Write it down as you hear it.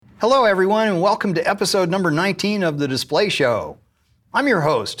Hello, everyone, and welcome to episode number 19 of The Display Show. I'm your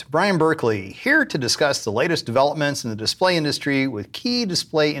host, Brian Berkeley, here to discuss the latest developments in the display industry with key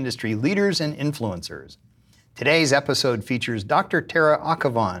display industry leaders and influencers. Today's episode features Dr. Tara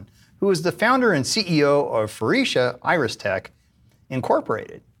Akhavan, who is the founder and CEO of IRYStec,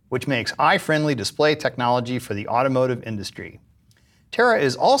 Incorporated, which makes eye-friendly display technology for the automotive industry. Tara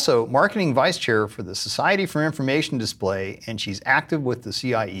is also Marketing Vice Chair for the Society for Information Display, and she's active with the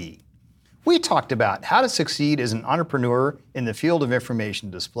CIE. We talked about how to succeed as an entrepreneur in the field of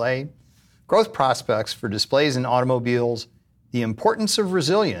information display, growth prospects for displays in automobiles, the importance of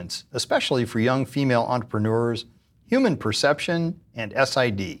resilience, especially for young female entrepreneurs, human perception, and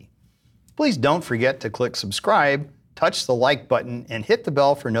SID. Please don't forget to click subscribe, touch the like button, and hit the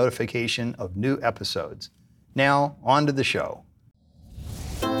bell for notification of new episodes. Now, on to the show.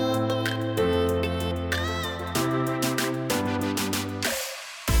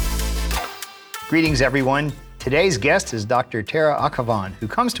 Greetings, everyone. Today's guest is Dr. Tara Akhavan, who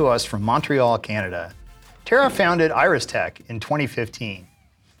comes to us from Montreal, Canada. Tara founded IRYStec in 2015.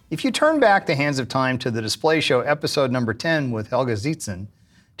 If you turn back the hands of time to the Display Show episode number 10 with Helga Zietzen,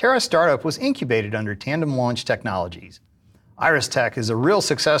 Tara's startup was incubated under Tandem Launch Technologies. IRYStec is a real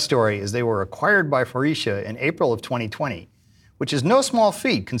success story as they were acquired by Faurecia in April of 2020, which is no small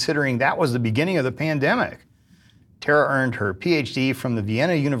feat considering that was the beginning of the pandemic. Tara earned her PhD from the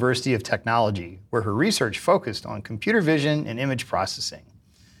Vienna University of Technology, where her research focused on computer vision and image processing.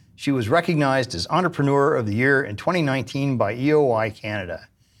 She was recognized as Entrepreneur of the Year in 2019 by EOI Canada.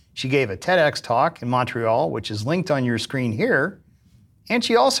 She gave a TEDx talk in Montreal, which is linked on your screen here, and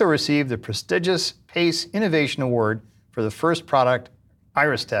she also received the prestigious PACE Innovation Award for the first product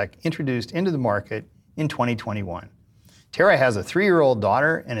IRYStec introduced into the market in 2021. Tara has a 3-year-old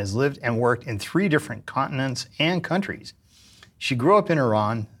daughter and has lived and worked in 3 different continents and countries. She grew up in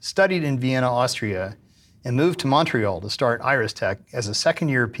Iran, studied in Vienna, Austria, and moved to Montreal to start IRYStec as a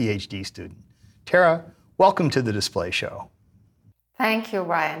second-year PhD student. Tara, welcome to the Display Show. Thank you,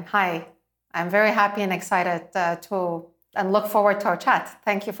 Brian. Hi. I'm very happy and excited and look forward to our chat.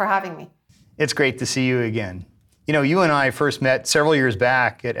 Thank you for having me. It's great to see you again. You know, you and I first met several years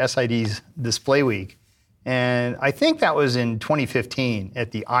back at SID's Display Week. And I think that was in 2015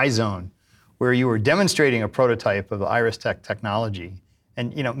 at the iZone, where you were demonstrating a prototype of the IRYStec technology.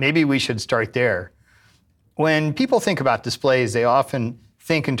 And maybe we should start there. When people think about displays, they often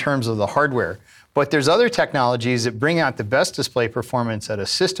think in terms of the hardware, but there's other technologies that bring out the best display performance at a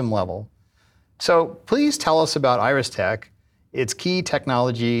system level. So please tell us about IRYStec, its key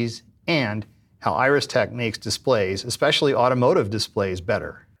technologies, and how IRYStec makes displays, especially automotive displays,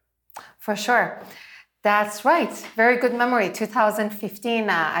 better. For sure. That's right. Very good memory. 2015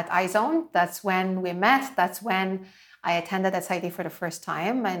 at iZone. That's when we met. That's when I attended SID for the first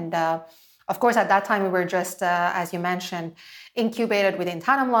time. And of course, at that time, we were just, as you mentioned, incubated within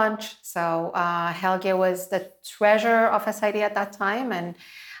Tandem Launch. So Helge was the treasurer of SID at that time. And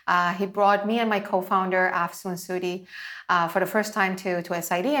he brought me and my co-founder, Afsun Sudi, for the first time to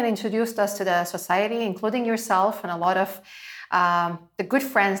SID and introduced us to the society, including yourself and a lot of the good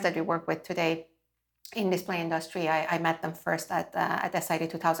friends that we work with today. In display industry, I met them first at SID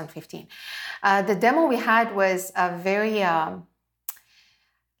 2015. The demo we had was a very,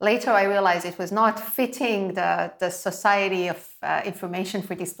 later I realized it was not fitting the Society of Information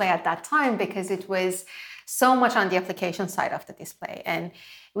for Display at that time because it was so much on the application side of the display. And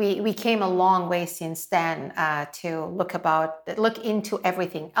we came a long way since then to look into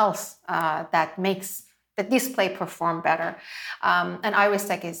everything else that makes the display perform better. And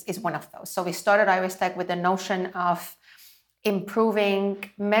IRYStec is one of those. So we started IRYStec with the notion of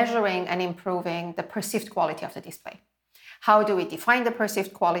measuring and improving the perceived quality of the display. How do we define the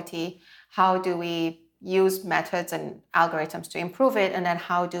perceived quality? How do we use methods and algorithms to improve it? And then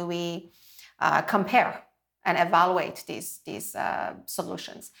how do we compare and evaluate these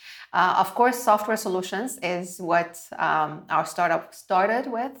solutions? Of course, software solutions is what our startup started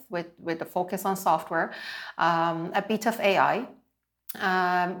with the focus on software, a bit of AI,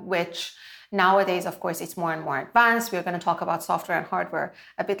 which nowadays, of course, it's more and more advanced. We're going to talk about software and hardware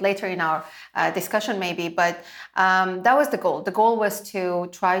a bit later in our discussion maybe, but that was the goal. The goal was to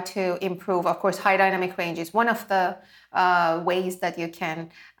try to improve, of course, high dynamic range is one of the ways that you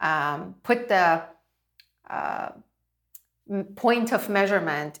can put the point of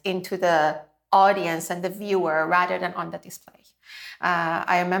measurement into the audience and the viewer rather than on the display.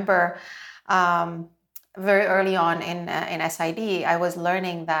 I remember very early on in SID, I was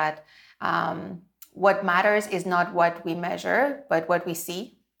learning that what matters is not what we measure, but what we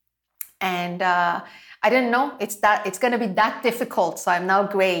see. And I didn't know it's going to be that difficult. So I'm now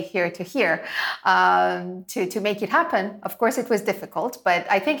gray here to here to make it happen. Of course, it was difficult, but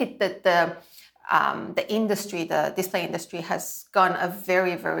I think the industry, the display industry, has gone a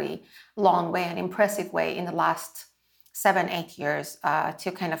very, very long way, an impressive way in the last 7-8 years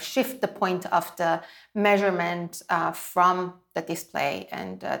to kind of shift the point of the measurement from the display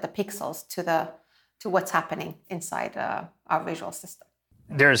and the pixels to what's happening inside our visual system.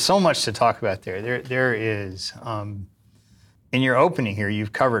 There's so much to talk about there. There is, in your opening here,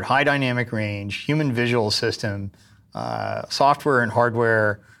 you've covered high dynamic range, human visual system, software and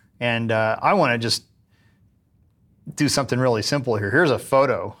hardware, and I want to just do something really simple here. Here's a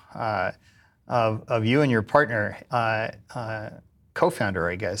photo of you and your partner, co-founder,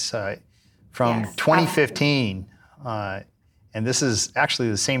 I guess, from 2015. And this is actually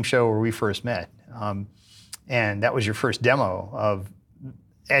the same show where we first met. And that was your first demo of,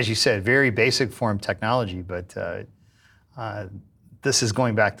 as you said, very basic form technology, but this is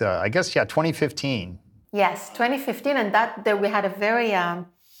going back to, I guess, 2015. Yes, 2015, and there we had a very,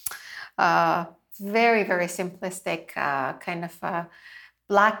 very, very simplistic kind of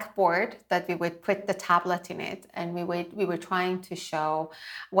blackboard that we would put the tablet in it, and we were trying to show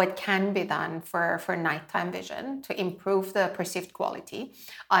what can be done for nighttime vision to improve the perceived quality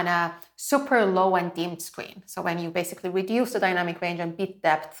on a super low and dimmed screen. So when you basically reduce the dynamic range and bit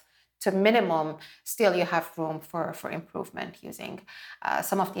depth to minimum, still you have room for improvement using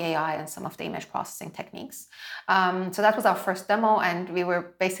some of the AI and some of the image processing techniques. So that was our first demo, and we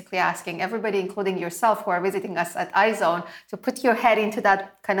were basically asking everybody, including yourself who are visiting us at iZone, to put your head into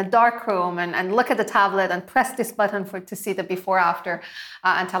that kind of dark room and look at the tablet and press this button to see the before after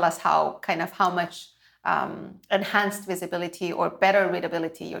and tell us how much enhanced visibility or better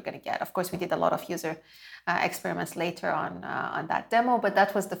readability you're going to get. Of course, we did a lot of user experiments later on that demo, but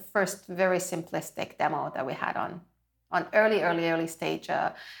that was the first very simplistic demo that we had on early stage.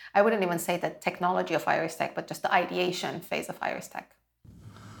 I wouldn't even say the technology of IRYStec, but just the ideation phase of IRYStec.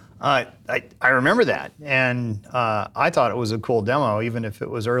 I remember that, and I thought it was a cool demo, even if it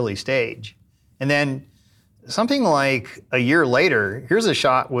was early stage. And then something like a year later, here's a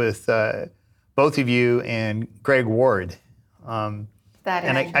shot with both of you and Greg Ward.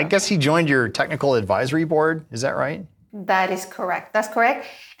 I guess he joined your technical advisory board. Is that right? That is correct. That's correct.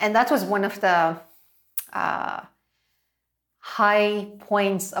 And that was one of the high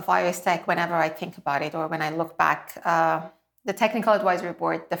points of IRYStec whenever I think about it or when I look back. The technical advisory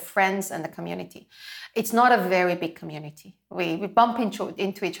board, the friends and the community. It's not a very big community. We bump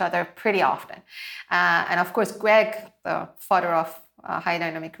into each other pretty often. And of course, Greg, the father of high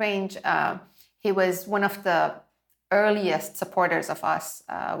dynamic range, he was one of the earliest supporters of us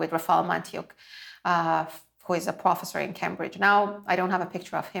with Rafal Mantiuk, who is a professor in Cambridge. Now, I don't have a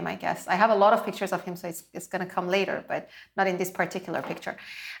picture of him, I guess. I have a lot of pictures of him, so it's going to come later, but not in this particular picture.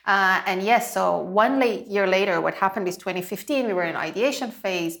 And yes, so 1 year later, what happened is 2015, we were in ideation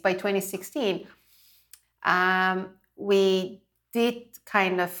phase. By 2016, we did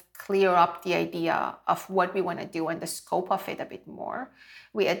kind of clear up the idea of what we want to do and the scope of it a bit more.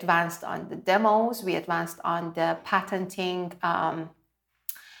 We advanced on the demos, we advanced on the patenting,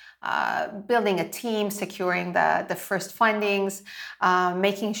 building a team, securing the first fundings,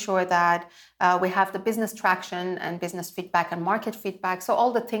 making sure that we have the business traction and business feedback and market feedback. So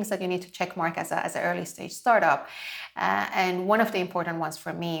all the things that you need to check mark as an early stage startup. And one of the important ones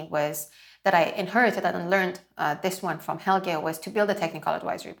for me was that I inherited and learned this one from Helge was to build a technical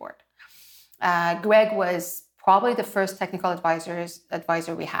advisory board. Greg was probably the first technical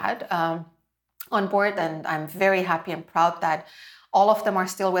advisor we had on board, and I'm very happy and proud that all of them are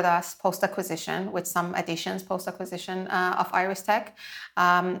still with us post-acquisition, with some additions post-acquisition of IRYStec.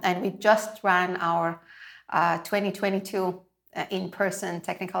 And we just ran our 2022 in-person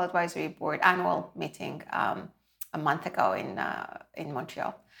technical advisory board annual meeting a month ago in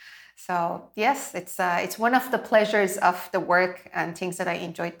Montreal. So yes, it's one of the pleasures of the work and things that I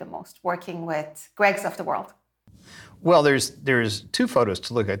enjoyed the most, working with Gregs of the world. Well, there's two photos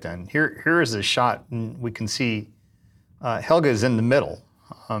to look at then. Here is a shot, and we can see Helge is in the middle.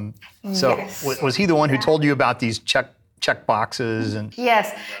 So yes. Was he the one who told you about these check boxes? And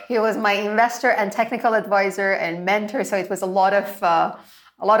yes, he was my investor and technical advisor and mentor. So it was a lot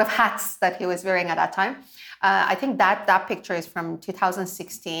of hats that he was wearing at that time. I think that picture is from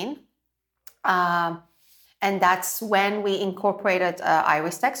 2016. And that's when we incorporated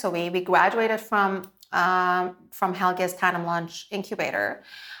IRYStec. So we graduated from Helge's Tandem Launch Incubator,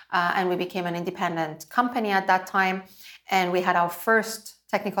 and we became an independent company at that time. And we had our first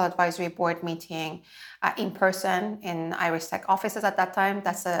technical advisory board meeting in person in IRYStec offices at that time.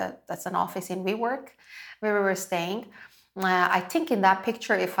 That's an office in WeWork where we were staying. I think in that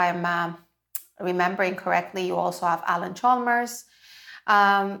picture, if I'm remembering correctly, you also have Alan Chalmers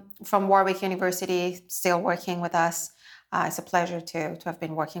from Warwick University still working with us. It's a pleasure to have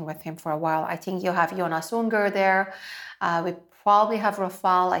been working with him for a while. I think you have Jonas Unger there. We probably have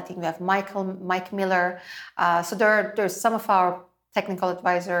Rafal. I think we have Mike Miller. So there's some of our technical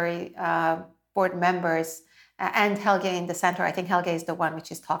advisory board members and Helge in the center. I think Helge is the one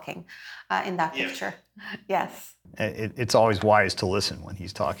which is talking in that picture. Yes. It's always wise to listen when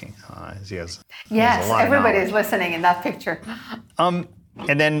he's talking. Yes, everybody is listening in that picture. And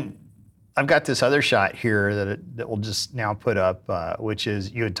then I've got this other shot here that we'll just now put up, which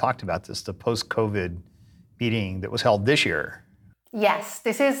is, you had talked about this, the post-COVID meeting that was held this year. Yes,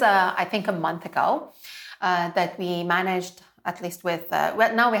 this is, I think, a month ago that we managed, at least with,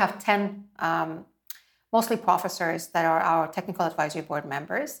 now we have 10 mostly professors that are our technical advisory board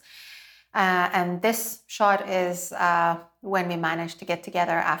members. And this shot is when we managed to get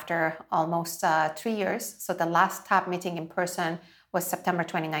together after almost 3 years. So the last TAB meeting in person was September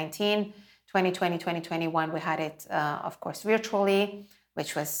 2019. 2020, 2021, we had it, of course, virtually,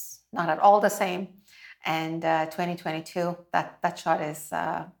 which was not at all the same. And 2022, that shot is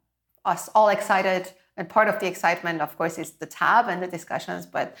us all excited. And part of the excitement, of course, is the TAB and the discussions,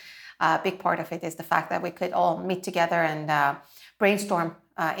 but a big part of it is the fact that we could all meet together and brainstorm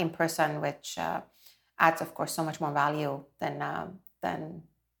in person, which adds, of course, so much more value than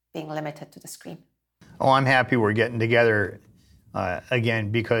being limited to the screen. Oh, I'm happy we're getting together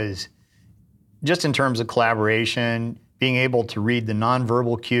again, because just in terms of collaboration, being able to read the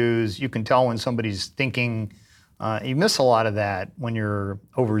nonverbal cues, you can tell when somebody's thinking. You miss a lot of that when you're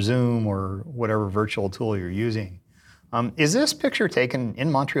over Zoom or whatever virtual tool you're using. Is this picture taken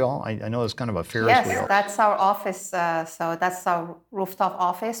in Montreal? I know it's kind of a Ferris wheel. Yes, that's our office. So that's our rooftop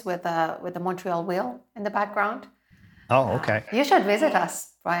office with the Montreal wheel in the background. Oh, okay. You should visit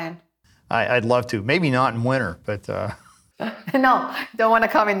us, Brian. I'd love to. Maybe not in winter, but... No, don't want to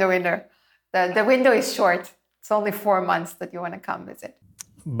come in the winter. The window is short. It's only 4 months that you want to come visit.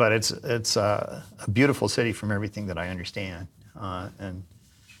 But it's a beautiful city from everything that I understand. And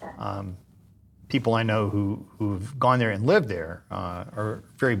people I know who've gone there and lived there are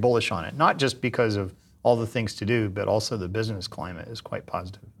very bullish on it, not just because of all the things to do, but also the business climate is quite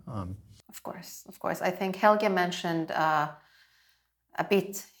positive. Of course. I think Helge mentioned a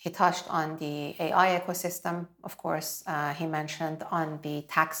bit, he touched on the AI ecosystem. Of course, he mentioned on the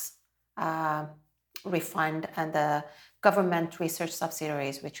tax refund and the government research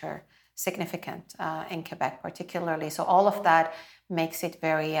subsidiaries, which are significant in Quebec particularly. So all of that makes it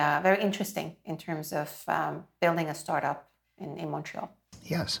very interesting in terms of building a startup in Montreal.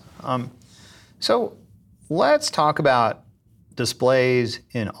 Yes. So let's talk about displays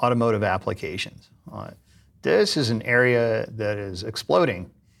in automotive applications. This is an area that is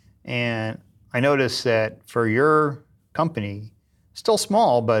exploding. And I noticed that for your company, still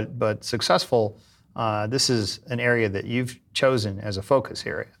small but successful, this is an area that you've chosen as a focus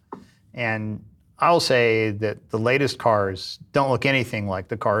area. And I'll say that the latest cars don't look anything like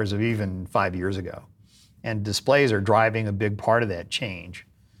the cars of even 5 years ago. And displays are driving a big part of that change.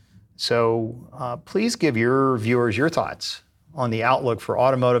 So please give your viewers your thoughts on the outlook for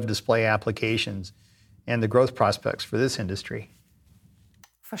automotive display applications and the growth prospects for this industry.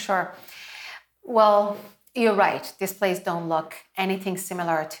 For sure. Well, you're right. Displays don't look anything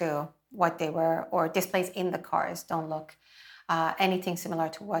similar to what they were, or displays in the cars don't look anything similar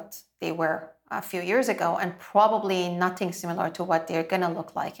to what they were a few years ago, and probably nothing similar to what they're going to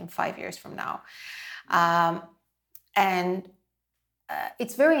look like in 5 years from now. And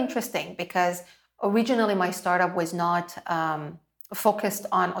it's very interesting because originally my startup was not focused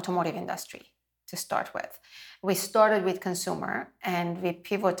on automotive industry to start with. We started with consumer and we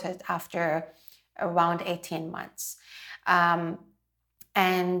pivoted after around 18 months.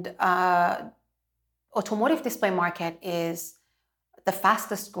 And automotive display market is the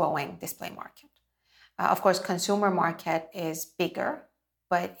fastest growing display market. Of course, consumer market is bigger,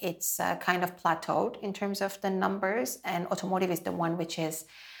 but it's kind of plateaued in terms of the numbers. And automotive is the one which is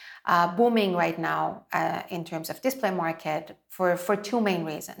booming right now in terms of display market for two main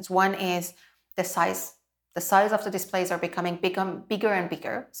reasons. One is the size. The size of the displays are becoming bigger and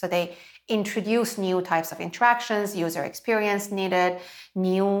bigger. So they introduce new types of interactions, user experience needed,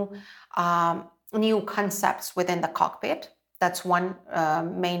 new concepts within the cockpit. That's one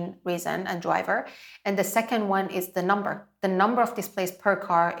main reason and driver. And the second one is the number. The number of displays per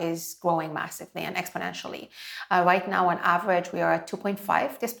car is growing massively and exponentially. Right now, on average, we are at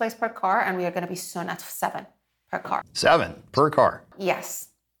 2.5 displays per car, and we are going to be soon at 7 per car. 7 per car? Yes.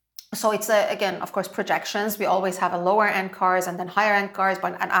 So it's, again, of course, projections. We always have a lower end cars and then higher end cars,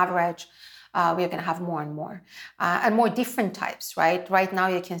 but on average, we're going to have more and more. And more different types, right? Right now,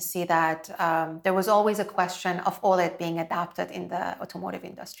 you can see that there was always a question of OLED being adapted in the automotive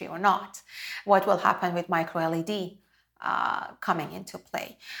industry or not. What will happen with micro LED coming into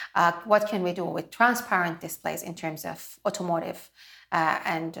play? What can we do with transparent displays in terms of automotive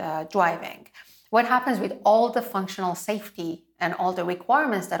and driving? What happens with all the functional safety and all the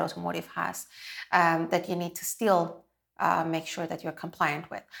requirements that automotive has that you need to still make sure that you're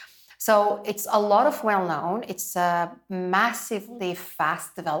compliant with? So it's a lot of well-known. It's a massively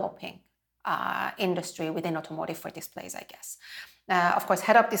fast developing industry within automotive for displays, I guess. Of course,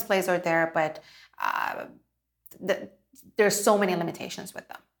 head-up displays are there, but there's so many limitations with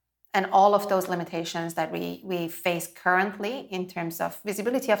them. And all of those limitations that we face currently in terms of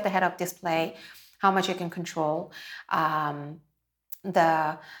visibility of the head-up display, how much you can control,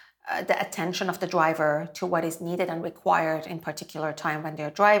 the attention of the driver to what is needed and required in particular time when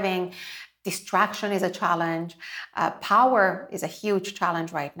they're driving. Distraction is a challenge. Power is a huge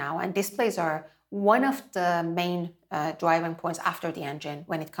challenge right now. And displays are one of the main driving points after the engine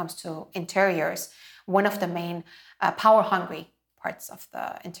when it comes to interiors, one of the main power-hungry parts of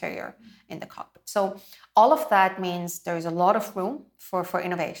the interior in the cockpit. So all of that means there is a lot of room for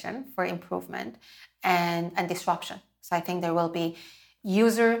innovation, for improvement, and disruption. So I think there will be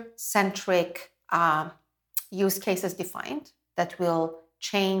user-centric use cases defined that will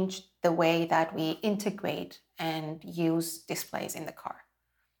change the way that we integrate and use displays in the car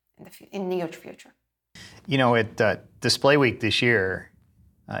in the near future. You know, at Display Week this year,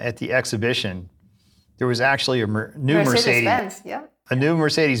 at the exhibition, there was actually a new Mercedes-Benz, yeah. A new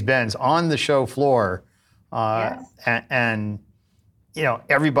Mercedes-Benz on the show floor, Yes. and you know,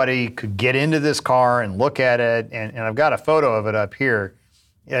 everybody could get into this car and look at it, and I've got a photo of it up here.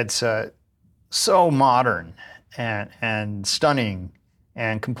 It's so modern and stunning,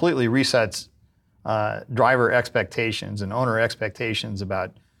 and completely resets driver expectations and owner expectations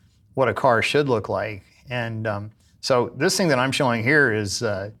about what a car should look like. And so this thing that I'm showing here is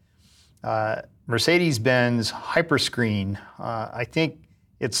Mercedes-Benz Hyperscreen. I think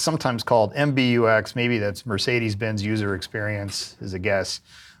it's sometimes called MBUX. Maybe that's Mercedes-Benz User Experience, is a guess.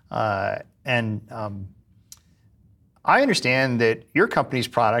 And I understand that your company's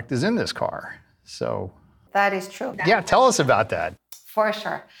product is in this car. So That is true. yeah, tell us about that. For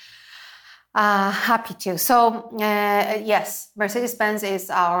sure. Happy to. So yes, Mercedes-Benz is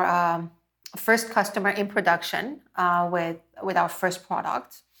our first customer in production with our first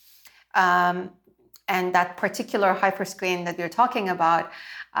product. And that particular hyperscreen that you're talking about,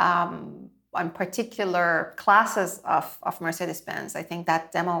 on particular classes of Mercedes-Benz, I think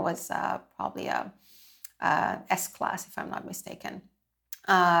that demo was probably a S-Class, if I'm not mistaken.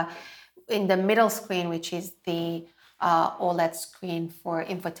 In the middle screen, which is the OLED screen for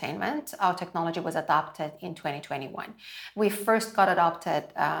infotainment, our technology was adopted in 2021. We first got adopted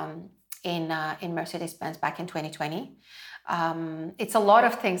in Mercedes-Benz back in 2020. It's a lot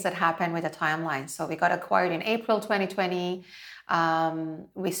of things that happen with the timeline. So we got acquired in April 2020.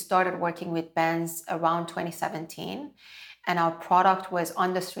 We started working with Benz around 2017, and our product was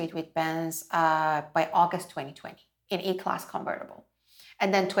on the street with Benz by August 2020 in E-Class convertible.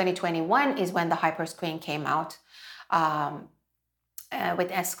 And then 2021 is when the Hyperscreen came out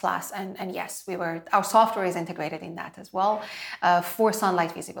with S-Class. And yes, our software is integrated in that as well for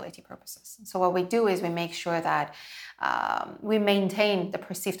sunlight visibility purposes. So what we do is we make sure that we maintain the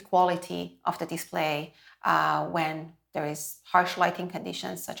perceived quality of the display when there is harsh lighting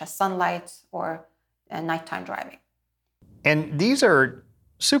conditions such as sunlight or nighttime driving. And these are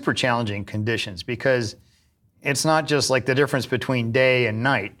super challenging conditions because it's not just like the difference between day and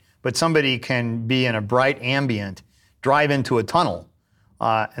night, but somebody can be in a bright ambient, drive into a tunnel,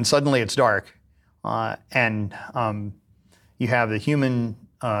 and suddenly it's dark. And you have the human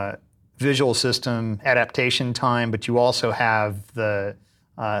visual system adaptation time, but you also have the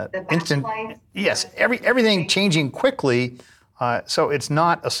instant, yes, everything changing quickly. So it's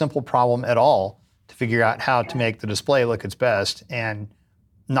not a simple problem at all to figure out how to make the display look its best and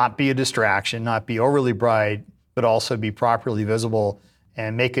not be a distraction, not be overly bright, but also be properly visible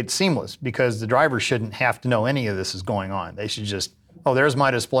and make it seamless, because the driver shouldn't have to know any of this is going on. They should just, oh, there's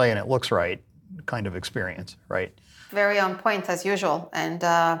my display and it looks right kind of experience, right? Very on point as usual. And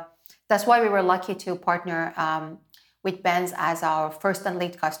that's why we were lucky to partner with Benz as our first and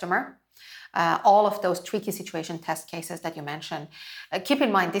lead customer. All of those tricky situation test cases that you mentioned. Keep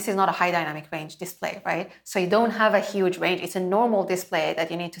in mind, this is not a high dynamic range display, right? So you don't have a huge range. It's a normal display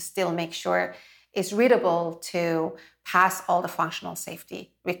that you need to still make sure is readable to pass all the functional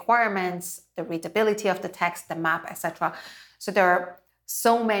safety requirements, the readability of the text, the map, etc. So there are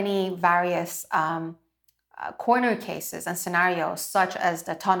so many various corner cases and scenarios, such as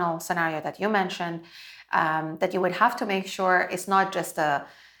the tunnel scenario that you mentioned, that you would have to make sure it's not just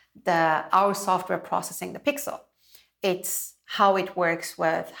our software processing the pixel. It's how it works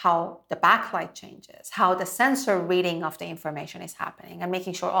with how the backlight changes, how the sensor reading of the information is happening, and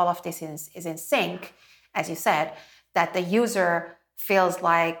making sure all of this is in sync, as you said, that the user feels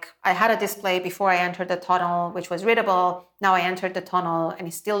like I had a display before I entered the tunnel, which was readable. Now I entered the tunnel and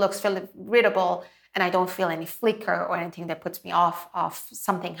it still looks readable, and I don't feel any flicker or anything that puts me off of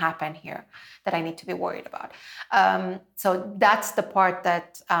something happened here that I need to be worried about. So that's the part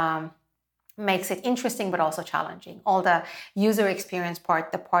that makes it interesting, but also challenging. All the user experience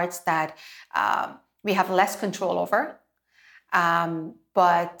part, the parts that we have less control over.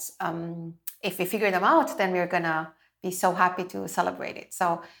 But if we figure them out, then we're going to be so happy to celebrate it.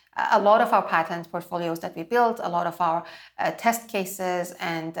 So a lot of our patent portfolios that we built, a lot of our test cases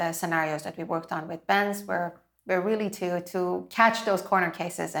and scenarios that we worked on with Benz were really to catch those corner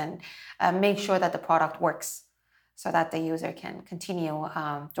cases and make sure that the product works so that the user can continue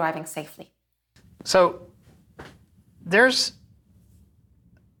driving safely. So there's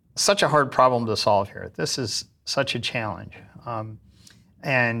such a hard problem to solve here. This is such a challenge.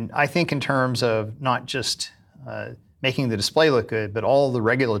 And I think in terms of not just making the display look good, but all the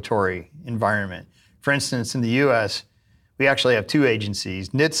regulatory environment. For instance, in the US, we actually have two agencies,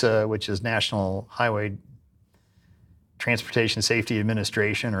 NHTSA, which is National Highway Transportation Safety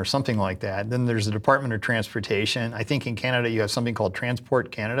Administration or something like that. Then there's the Department of Transportation. I think in Canada you have something called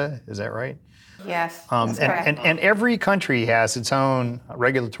Transport Canada, is that right? Yes, that's correct. And every country has its own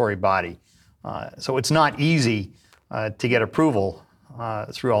regulatory body. So it's not easy to get approval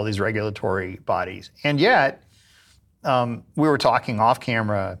through all these regulatory bodies. And yet, we were talking off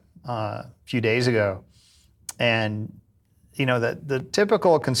camera a few days ago, and you know that the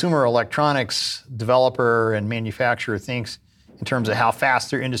typical consumer electronics developer and manufacturer thinks in terms of how fast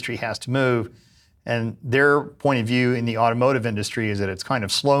their industry has to move, and their point of view in the automotive industry is that it's kind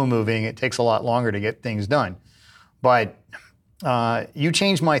of slow moving. It takes a lot longer to get things done. But you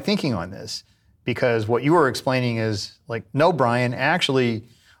changed my thinking on this, because what you were explaining is like, no, Brian, actually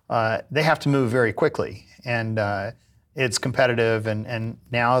they have to move very quickly, and it's competitive, and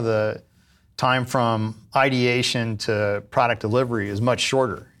now the time from ideation to product delivery is much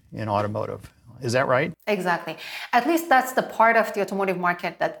shorter in automotive. Is that right? Exactly. At least that's the part of the automotive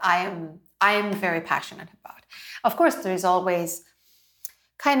market that I am very passionate about. Of course, there is always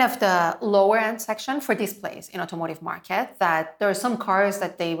kind of the lower end section for displays in automotive market, that there are some cars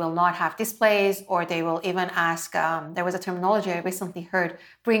that they will not have displays, or they will even ask, there was a terminology I recently heard,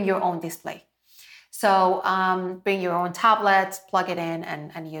 bring your own display. So bring your own tablet, plug it in,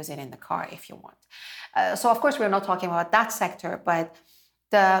 and use it in the car if you want. So of course, we're not talking about that sector, but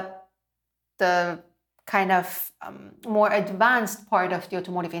the kind of more advanced part of the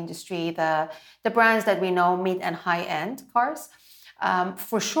automotive industry, the brands that we know, mid and high-end cars,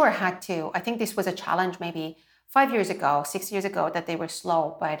 for sure had to. I think this was a challenge maybe 5 years ago, 6 years ago, that they were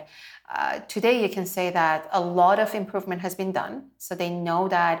slow. But today you can say that a lot of improvement has been done. So they know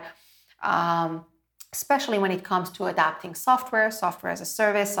that, especially when it comes to adapting software as a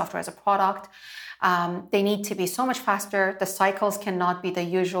service, software as a product, they need to be so much faster. The cycles cannot be the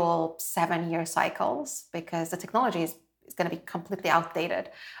usual 7-year cycles, because the technology is going to be completely outdated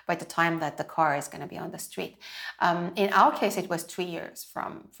by the time that the car is going to be on the street. In our case, it was 3 years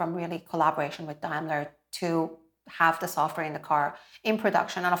from really collaboration with Daimler to have the software in the car in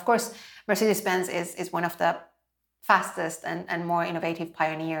production. And of course, Mercedes-Benz is one of the fastest and more innovative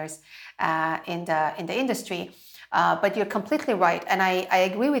pioneers in the industry. But you're completely right. And I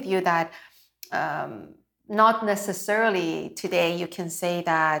agree with you that not necessarily today you can say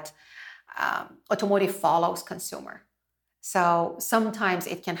that automotive follows consumer. So sometimes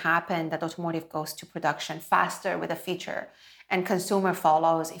it can happen that automotive goes to production faster with a feature, and consumer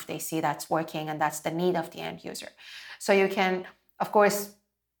follows if they see that's working and that's the need of the end user. So you can, of course,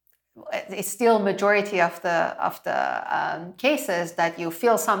 it's still majority of the cases that you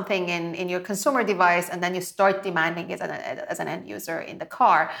feel something in your consumer device, and then you start demanding it as an end user in the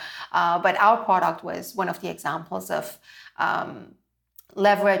car. But our product was one of the examples of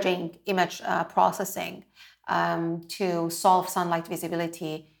leveraging image processing to solve sunlight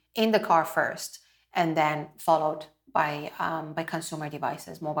visibility in the car first, and then followed by consumer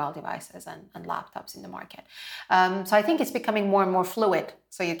devices, mobile devices, and laptops in the market. So I think it's becoming more and more fluid.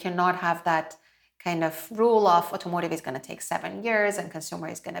 So you cannot have that kind of rule of automotive is going to take 7 years and consumer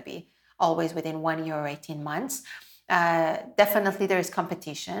is going to be always within 1 year or 18 months. Definitely there is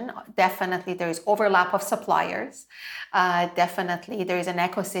competition. Definitely there is overlap of suppliers. Definitely there is an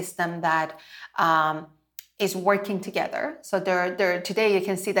ecosystem that is working together. So there today you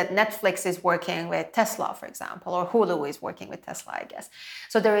can see that Netflix is working with Tesla, for example, or Hulu is working with Tesla, I guess.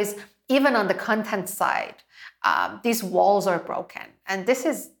 So there is, even on the content side, these walls are broken. And this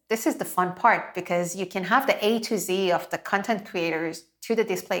is the fun part, because you can have the A to Z of the content creators to the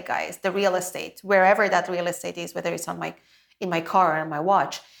display guys, the real estate, wherever that real estate is, whether it's in my car or on my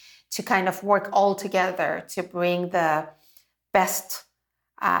watch, to kind of work all together to bring the best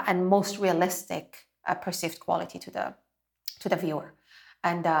and most realistic perceived quality to the viewer.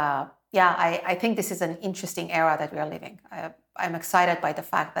 And I think this is an interesting era that we are living. I'm excited by the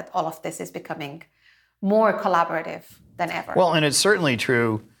fact that all of this is becoming more collaborative than ever. Well, and it's certainly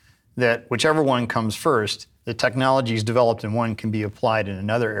true that whichever one comes first, the technologies developed in one can be applied in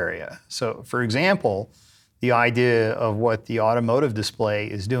another area. So, for example, the idea of what the automotive display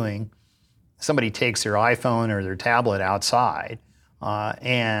is doing, somebody takes their iPhone or their tablet outside,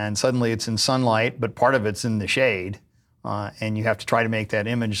 and suddenly it's in sunlight, but part of it's in the shade, and you have to try to make that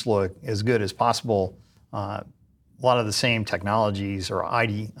image look as good as possible. A lot of the same technologies or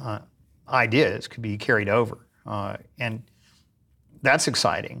ideas could be carried over, and that's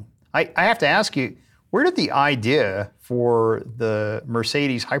exciting. I have to ask you, where did the idea for the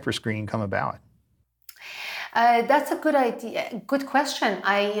Mercedes Hyperscreen come about? That's a good idea. Good question.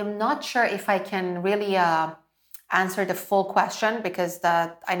 I am not sure if I can really answer the full question, because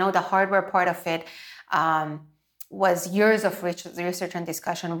I know the hardware part of it was years of research and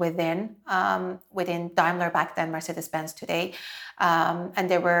discussion within Daimler back then, Mercedes-Benz today, and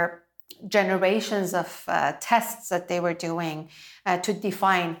there were generations of tests that they were doing to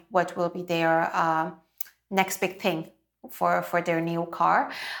define what will be their next big thing for their new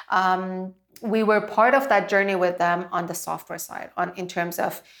car. We were part of that journey with them on the software side, in terms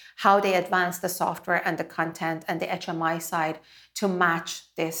of how they advanced the software and the content and the HMI side to match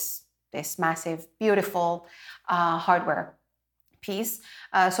this massive, beautiful hardware piece.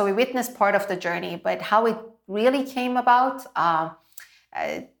 So we witnessed part of the journey, but how it really came about,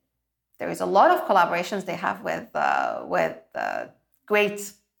 there is a lot of collaborations they have with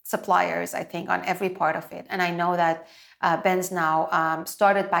great suppliers, I think, on every part of it. And I know that Benz now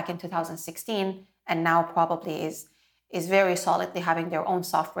started back in 2016 and now probably is very solidly having their own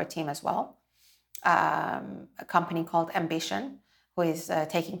software team as well. A company called Ambition, who is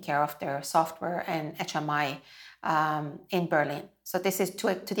taking care of their software and HMI in Berlin. So this is,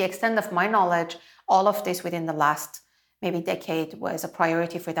 to the extent of my knowledge, all of this within the last maybe decade was a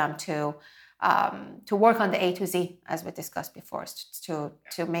priority for them to work on the A to Z, as we discussed before,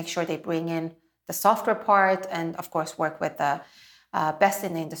 to make sure they bring in the software part and, of course, work with the best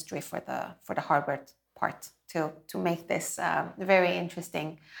in the industry for the hardware part to make this very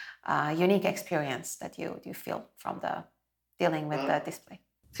interesting, unique experience that you feel from the dealing with the display.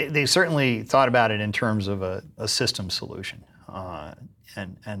 They certainly thought about it in terms of a system solution,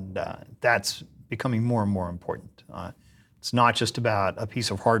 and that's becoming more and more important. It's not just about a piece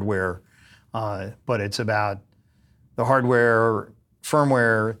of hardware, but it's about the hardware,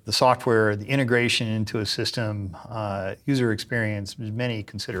 firmware, the software, the integration into a system, user experience, many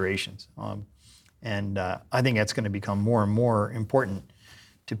considerations. And I think that's going to become more and more important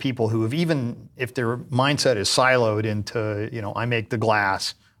to people who have, even if their mindset is siloed into, I make the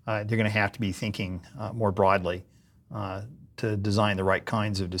glass, they're going to have to be thinking more broadly to design the right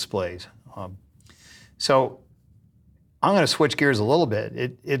kinds of displays. So I'm going to switch gears a little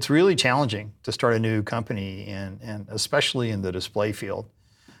bit. It's really challenging to start a new company, and especially in the display field.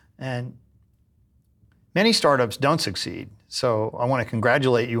 And many startups don't succeed. So I want to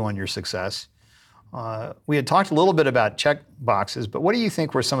congratulate you on your success. We had talked a little bit about check boxes, but what do you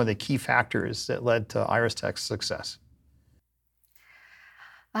think were some of the key factors that led to IRYStec's success?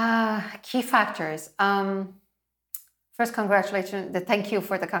 Key factors. First, congratulations. Thank you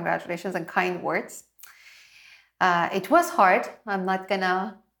for the congratulations and kind words. It was hard. I'm not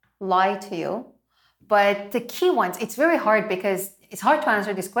gonna lie to you, but the key ones, it's very hard because it's hard to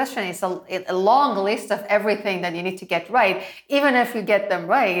answer this question. It's a long list of everything that you need to get right. Even if you get them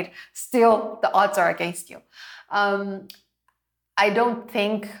right, still the odds are against you. I don't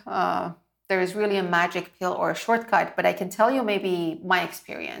think there is really a magic pill or a shortcut, but I can tell you maybe my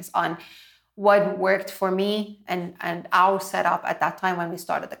experience on what worked for me and our setup at that time when we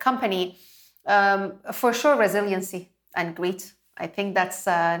started the company. For sure, resiliency and grit. I think that's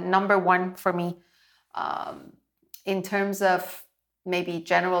number one for me in terms of maybe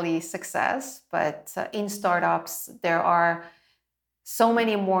generally success. But in startups, there are so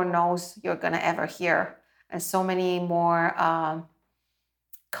many more no's you're going to ever hear, and so many more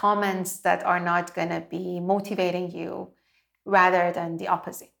comments that are not going to be motivating you rather than the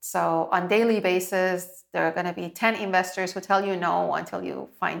opposite. So on daily basis, there are going to be 10 investors who tell you no until you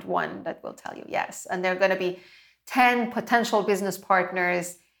find one that will tell you yes. And there are going to be 10 potential business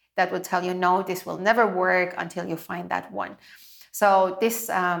partners that will tell you no, this will never work until you find that one. So this,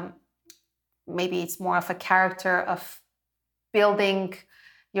 maybe it's more of a character of building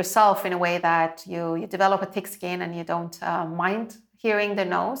yourself in a way that you develop a thick skin and you don't mind hearing the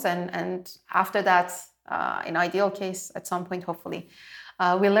no's. And after that, in ideal case, at some point, hopefully,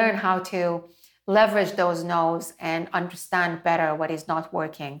 we learn how to leverage those no's and understand better what is not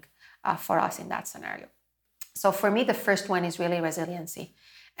working for us in that scenario. So for me, the first one is really resiliency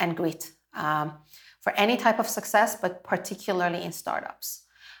and grit for any type of success, but particularly in startups,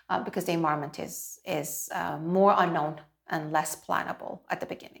 because the environment is more unknown and less plannable at the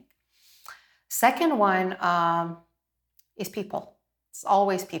beginning. Second one is people. It's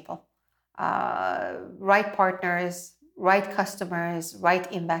always people. Right partners, right customers,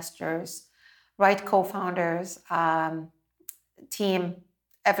 right investors, right co-founders, team,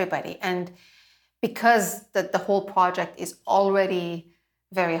 everybody. And because the whole project is already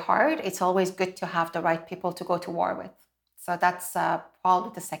very hard, it's always good to have the right people to go to war with. So that's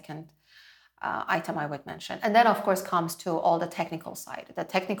probably the second item I would mention. And then, of course, comes to all the technical side, the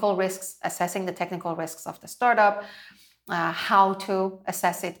technical risks, assessing the technical risks of the startup, how to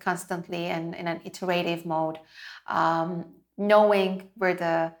assess it constantly and in an iterative mode, knowing where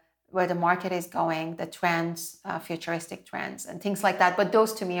the market is going, the trends, futuristic trends, and things like that. But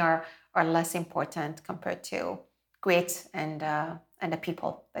those to me are less important compared to grit and the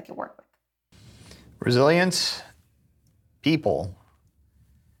people that you work with. Resilience, people,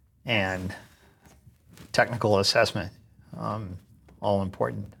 and technical assessment, all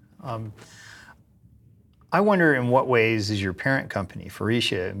important. I wonder in what ways is your parent company,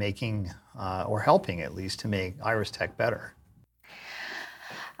 Faurecia, making or helping at least to make IRYStec better?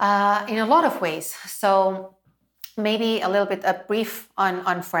 In a lot of ways. So maybe a little bit a brief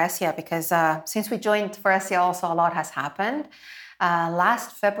on Faurecia, because since we joined Faurecia, also a lot has happened.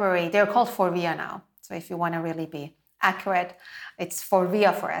 Last February, they're called Forvia now. So if you want to really be accurate, it's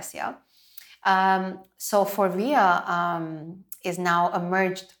Forvia Faurecia. So Forvia is now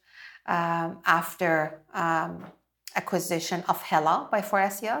emerged after acquisition of Hella by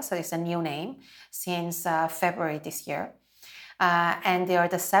Faurecia. So it's a new name since February this year. And they are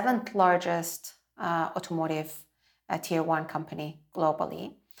the 7th largest automotive tier 1 company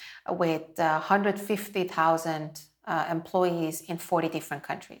globally, with 150,000 employees in 40 different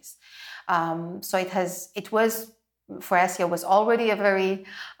countries. So Faurecia was already a very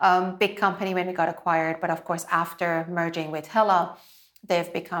big company when we got acquired, but of course after merging with Hella,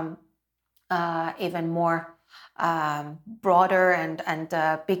 they've become even more broader and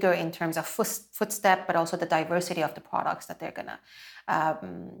bigger in terms of footstep, but also the diversity of the products that they're going to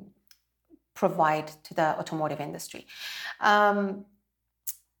provide to the automotive industry.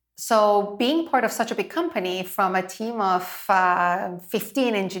 So being part of such a big company from a team of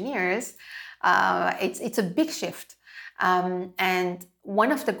 15 engineers, it's a big shift. And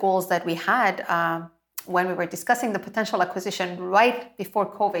one of the goals that we had when we were discussing the potential acquisition right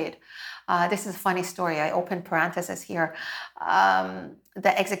before COVID, this is a funny story. I open parentheses here.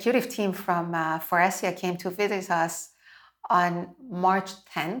 The executive team from Faurecia came to visit us on March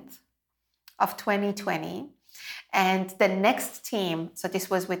 10th of 2020. And the next team, so this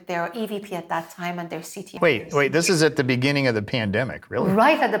was with their EVP at that time and their CTO. Wait, this is at the beginning of the pandemic, really?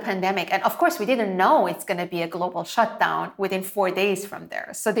 Right at the pandemic. And of course, we didn't know it's going to be a global shutdown within 4 days from there.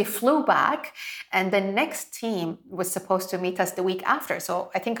 So they flew back, and the next team was supposed to meet us the week after. So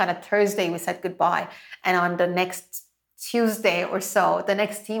I think on a Thursday, we said goodbye. And on the next Tuesday or so, the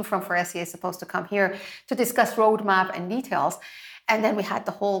next team from Faurecia is supposed to come here to discuss roadmap and details. And then we had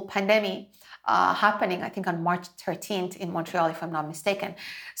the whole pandemic happening, I think on March 13th in Montreal, if I'm not mistaken.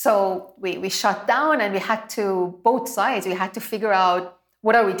 So we shut down, and we had to, both sides, we had to figure out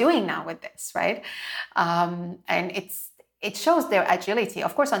what are we doing now with this, right? And it shows their agility.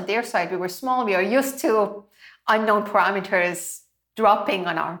 Of course, on their side, we were small. We are used to unknown parameters dropping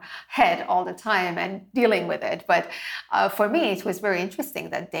on our head all the time and dealing with it. But for me, it was very interesting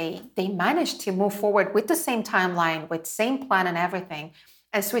that they managed to move forward with the same timeline, with same plan and everything,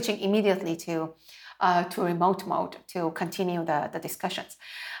 and switching immediately to remote mode to continue the discussions.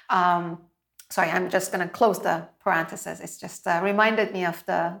 Sorry, I'm just going to close the parenthesis. It's just reminded me of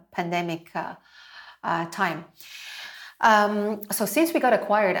the pandemic time. So since we got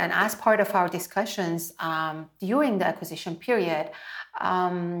acquired, and as part of our discussions during the acquisition period,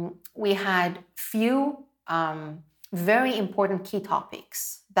 we had few very important key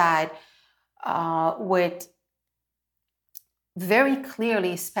topics that would very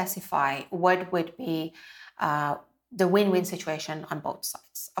clearly specify what would be the win-win situation on both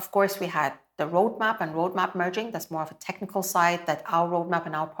sides. Of course, we had the roadmap and roadmap merging. That's more of a technical side, that our roadmap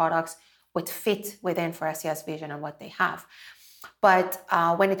and our products would fit within Faurecia's vision and what they have. But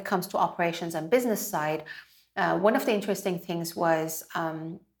when it comes to operations and business side, one of the interesting things was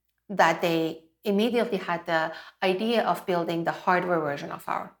that they immediately had the idea of building the hardware version of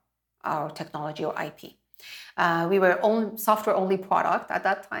our technology or IP. We were software-only product at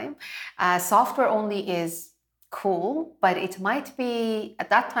that time. Software-only is cool, but it might be, at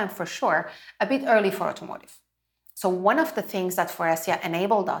that time for sure, a bit early for automotive. So one of the things that Faurecia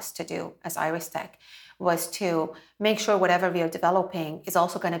enabled us to do as IRYStec was to make sure whatever we are developing is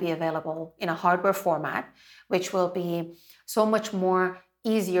also going to be available in a hardware format, which will be so much more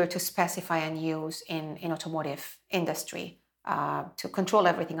easier to specify and use in automotive industry to control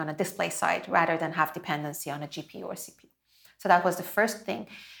everything on a display side rather than have dependency on a GPU or CPU. So that was the first thing.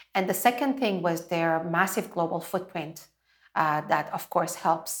 And the second thing was their massive global footprint that, of course,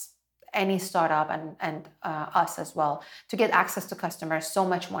 helps any startup and us as well to get access to customers so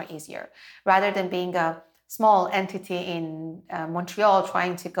much more easier. Rather than being a small entity in Montreal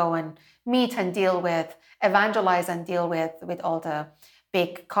trying to go and meet and evangelize and deal with all the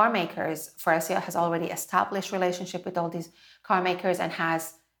big car makers, Faurecia has already established relationship with all these car makers and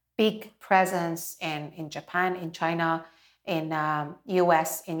has big presence in Japan, in China, in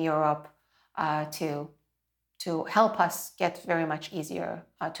US, in Europe, to help us get very much easier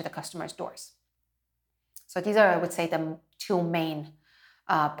to the customers' doors. So these are, I would say, the two main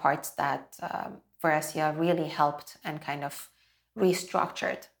parts that Faurecia really helped and kind of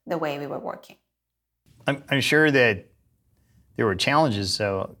restructured the way we were working. I'm sure that there were challenges.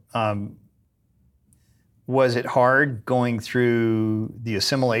 So was it hard going through the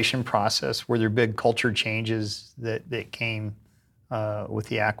assimilation process? Were there big culture changes that came with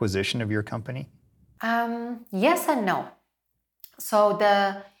the acquisition of your company? Yes and no. So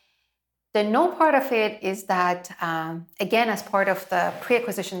the no part of it is that, again, as part of the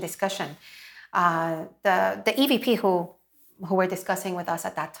pre-acquisition discussion, the EVP who were discussing with us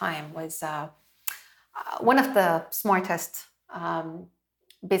at that time was one of the smartest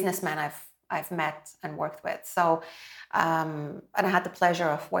businessmen I've met and worked with. So, and I had the pleasure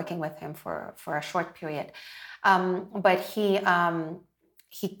of working with him for a short period. But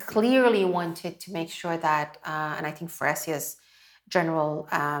he clearly wanted to make sure that, and I think Faurecia's general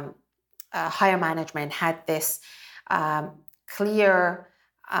higher management had this clear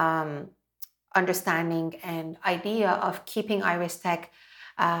understanding and idea of keeping IRYStec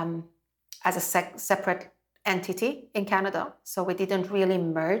as a separate entity in Canada. So we didn't really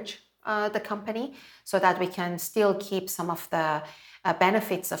merge the company so that we can still keep some of the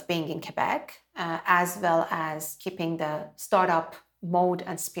benefits of being in Quebec, as well as keeping the startup mode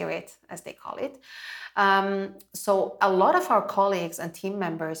and spirit, as they call it. So a lot of our colleagues and team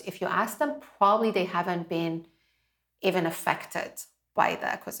members, if you ask them, probably they haven't been even affected by the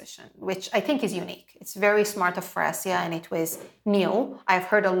acquisition, which I think is unique. It's very smart of Faurecia, and it was new. I've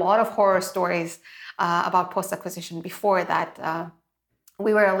heard a lot of horror stories about post-acquisition before that.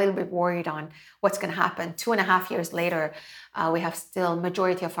 We were a little bit worried on what's going to happen. 2.5 years later, we have still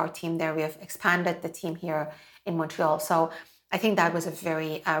majority of our team there. We have expanded the team here in Montreal. So I think that was a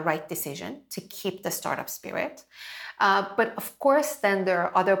very right decision to keep the startup spirit. But of course, then there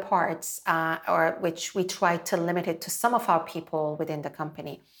are other parts which we try to limit it to some of our people within the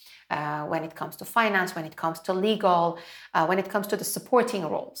company. When it comes to finance, when it comes to legal, when it comes to the supporting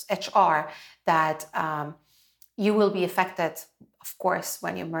roles, HR, that you will be affected, of course,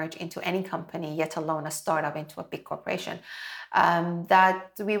 when you merge into any company, yet alone a startup into a big corporation,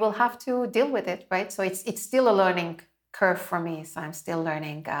 that we will have to deal with it, right? So it's still a learning curve for me. So I'm still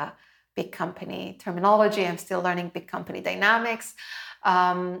learning big company terminology. I'm still learning big company dynamics.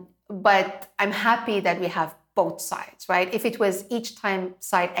 But I'm happy that we have both sides, right? If it was each time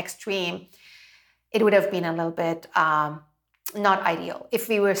side extreme, it would have been a little bit not ideal. If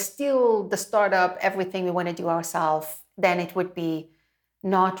we were still the startup, everything we want to do ourselves, then it would be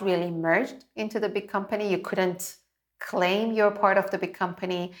not really merged into the big company. You couldn't claim you're part of the big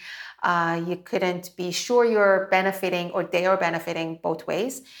company. You couldn't be sure you're benefiting or they are benefiting both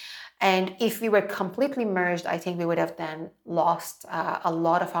ways. And if we were completely merged, I think we would have then lost a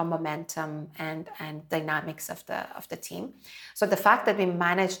lot of our momentum and dynamics of the team. So the fact that we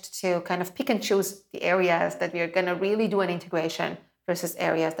managed to kind of pick and choose the areas that we are going to really do an integration versus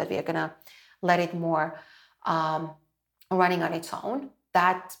areas that we are going to let it more running on its own,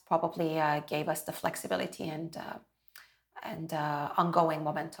 that probably gave us the flexibility and ongoing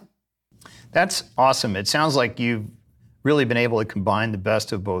momentum. That's awesome. It sounds like you've really been able to combine the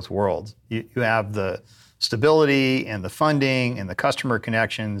best of both worlds. You have the stability and the funding and the customer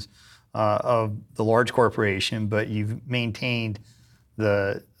connections of the large corporation, but you've maintained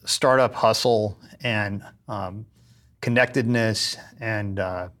the startup hustle and connectedness and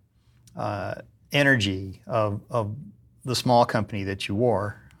energy of the small company that you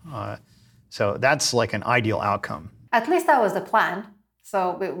were. So that's like an ideal outcome. At least that was the plan.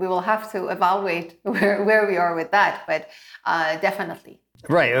 So we will have to evaluate where we are with that, but definitely.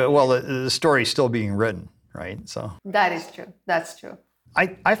 Right. Well, the story is still being written, right? So that is true. That's true.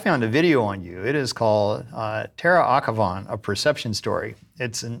 I found a video on you. It is called Tara Akhavan, A Perception Story.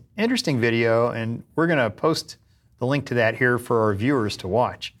 It's an interesting video, and we're going to post the link to that here for our viewers to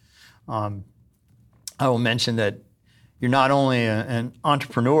watch. I will mention that you're not only an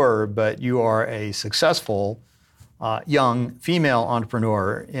entrepreneur, but you are a successful young female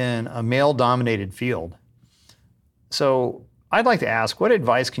entrepreneur in a male-dominated field. So I'd like to ask, what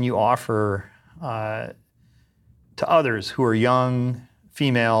advice can you offer to others who are young,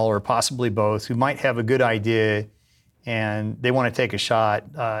 female, or possibly both, who might have a good idea and they want to take a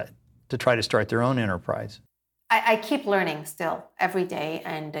shot to try to start their own enterprise? I keep learning still every day,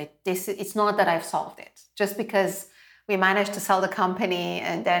 and it's not that I've solved it. Just because we managed to sell the company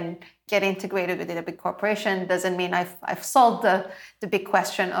and then get integrated within a big corporation doesn't mean I've solved the big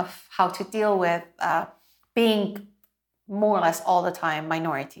question of how to deal with being more or less all the time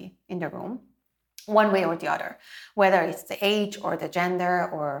minority in the room, one way or the other, whether it's the age or the gender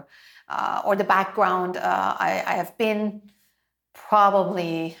or the background. I have been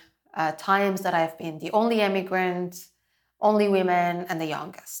probably times that I've been the only immigrant, only women, and the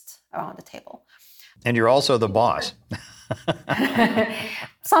youngest around the table. And you're also the boss.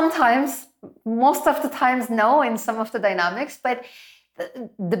 Sometimes, most of the times, no, in some of the dynamics. But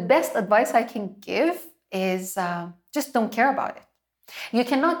the best advice I can give is just don't care about it. You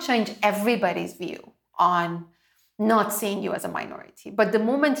cannot change everybody's view on not seeing you as a minority. But the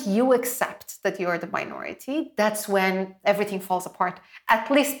moment you accept that you're the minority, that's when everything falls apart. At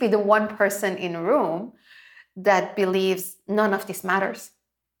least be the one person in a room that believes none of this matters.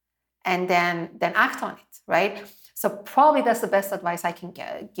 And then act on it, right? So probably that's the best advice I can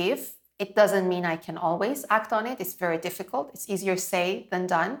give. It doesn't mean I can always act on it. It's very difficult. It's easier said than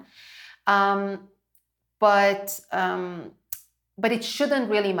done. But it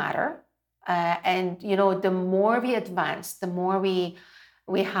shouldn't really matter. And the more we advance, the more we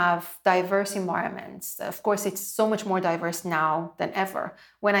have diverse environments. Of course, it's so much more diverse now than ever.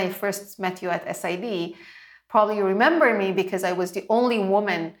 When I first met you at SID, probably you remember me because I was the only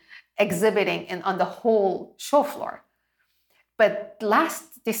woman exhibiting on the whole show floor. But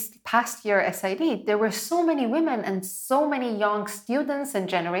this past year SID, there were so many women and so many young students and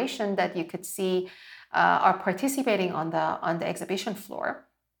generation that you could see are participating on the exhibition floor,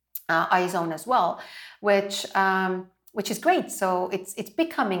 iZone as well, which is great. So it's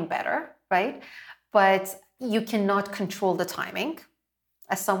becoming better, right? But you cannot control the timing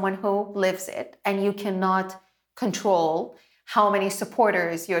as someone who lives it, and you cannot control how many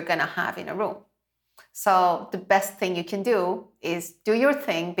supporters you're going to have in a room. So the best thing you can do is do your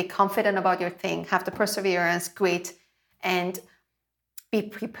thing, be confident about your thing, have the perseverance, grit, and be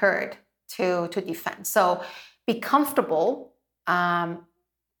prepared to defend. So be comfortable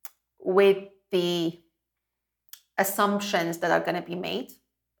with the assumptions that are going to be made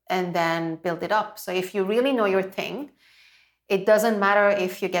and then build it up. So if you really know your thing, it doesn't matter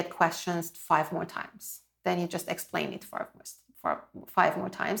if you get questions 5 more times. Then you just explain it for 5 more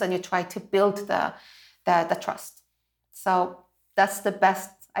times and you try to build the trust. So that's the best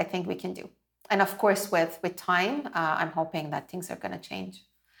I think we can do. And of course, with time, I'm hoping that things are going to change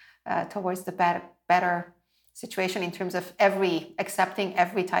towards the better situation in terms of accepting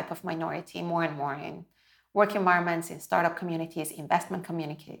every type of minority more and more in work environments, in startup communities, investment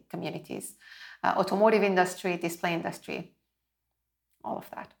communities, automotive industry, display industry, all of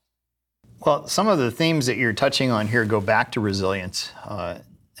that. Well, some of the themes that you're touching on here go back to resilience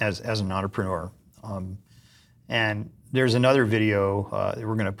as an entrepreneur. And there's another video that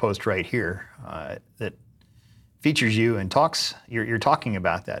we're going to post right here that features you and you're talking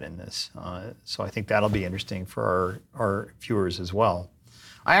about that in this. So I think that'll be interesting for our viewers as well.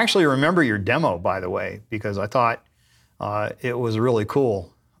 I actually remember your demo, by the way, because I thought it was a really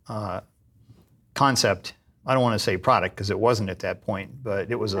cool concept. I don't want to say product because it wasn't at that point, but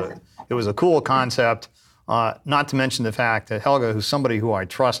it was a cool concept. Not to mention the fact that Helge, who's somebody who I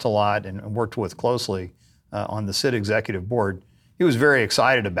trust a lot and worked with closely on the SID executive board, he was very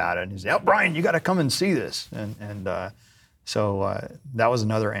excited about it. He said, "Oh, Brian, you got to come and see this," so that was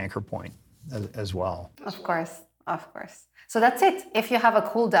another anchor point as well. Of course. So that's it. If you have a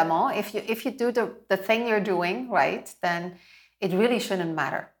cool demo, if you do the thing you're doing right, then it really shouldn't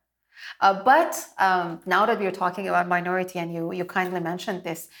matter. But now that we're talking about minority, and you kindly mentioned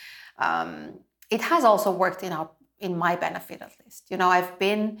this, it has also worked in my benefit, at least. You know,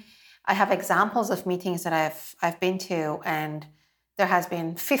 I have examples of meetings that I've been to, and there has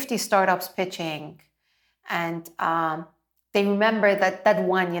been 50 startups pitching, and they remember that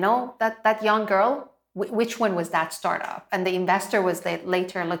one, you know, that young girl. Which one was that startup? And the investor was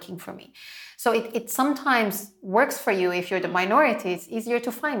later looking for me. So it sometimes works for you if you're the minority. It's easier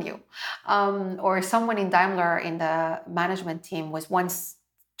to find you. Or someone in Daimler in the management team was once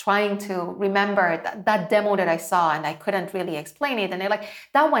trying to remember that demo that I saw, and I couldn't really explain it. And they're like,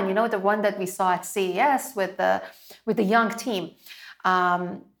 that one, you know, the one that we saw at CES with the young team.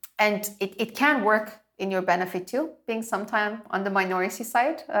 And it can work in your benefit too, being sometime on the minority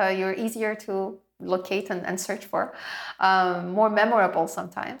side. You're easier to locate and search for, more memorable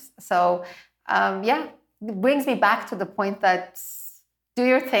sometimes. So it brings me back to the point that do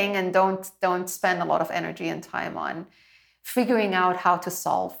your thing and don't spend a lot of energy and time on figuring out how to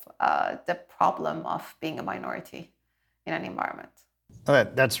solve the problem of being a minority in an environment.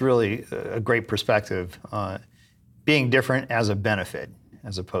 That's really a great perspective. Being different as a benefit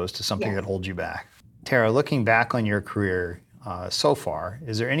as opposed to something that holds you back. Tara, looking back on your career so far,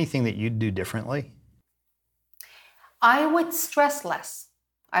 is there anything that you'd do differently? I would stress less.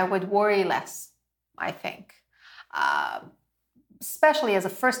 I would worry less, I think. Especially as a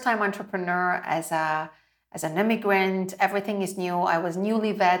first-time entrepreneur, as an immigrant, everything is new. I was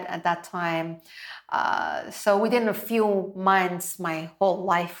newlywed at that time. So within a few months, my whole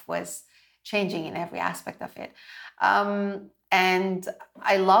life was changing in every aspect of it. And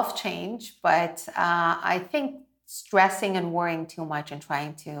I love change, but I think stressing and worrying too much and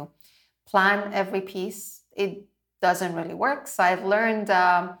trying to plan every piece, it doesn't really work. So I've learned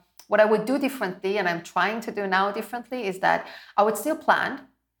what I would do differently, and I'm trying to do now differently, is that I would still plan,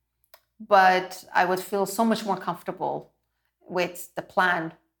 but I would feel so much more comfortable with the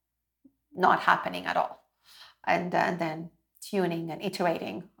plan not happening at all. And then tuning and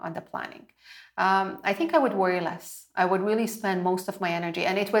iterating on the planning. I think I would worry less. I would really spend most of my energy.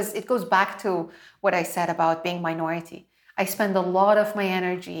 And it goes back to what I said about being minority. I spend a lot of my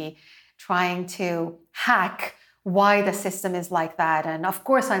energy trying to hack why the system is like that. And of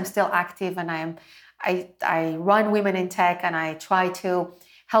course, I'm still active, and I run Women in Tech, and I try to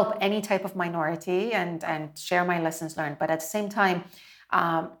help any type of minority and share my lessons learned. But at the same time,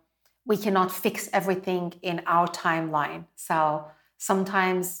 we cannot fix everything in our timeline. So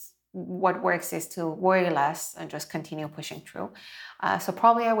sometimes what works is to worry less and just continue pushing through. So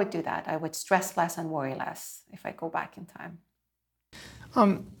probably I would do that. I would stress less and worry less if I go back in time.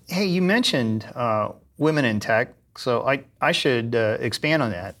 Hey, you mentioned Women in Tech, so I should expand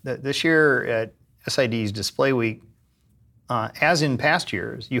on that. This year at SID's Display Week, as in past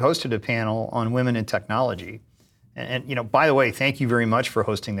years, you hosted a panel on women in technology. And you know, by the way, thank you very much for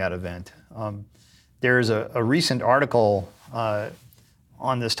hosting that event. There's a recent article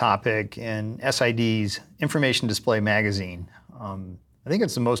on this topic in SID's Information Display magazine. I think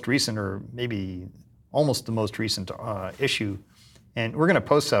it's the most recent, or maybe almost the most recent issue. And we're going to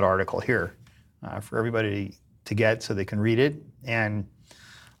post that article here for everybody to get so they can read it. And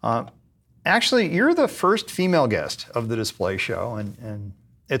actually, you're the first female guest of the display show, and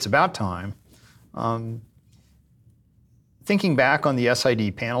it's about time. Thinking back on the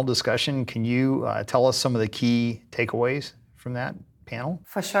SID panel discussion, can you tell us some of the key takeaways from that panel?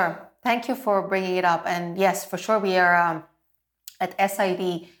 For sure. Thank you for bringing it up. And yes, for sure, we are at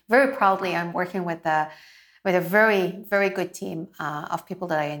SID very proudly. I'm working with a very, very good team of people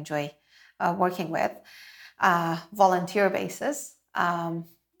that I enjoy working with, volunteer basis.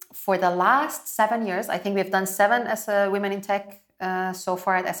 For the last 7 years, I think we've done 7 as a Women in Tech so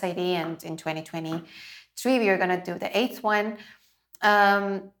far at SID, and in 2023 we are going to do the 8th one.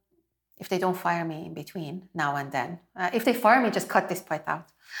 If they don't fire me in between now and then. If they fire me, just cut this part out.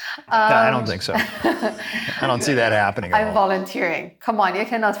 I don't think so. I don't see that happening at all. I'm volunteering. Come on, you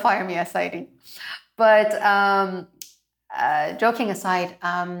cannot fire me, SID. But joking aside,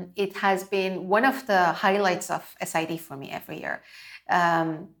 it has been one of the highlights of SID for me every year.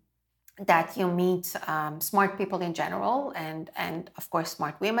 that you meet smart people in general and of course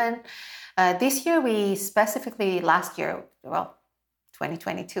smart women. This year last year,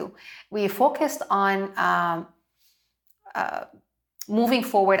 2022, we focused on moving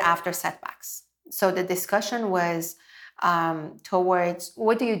forward after setbacks. So the discussion was towards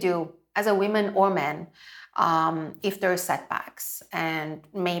what do you do as a woman or man if there are setbacks, and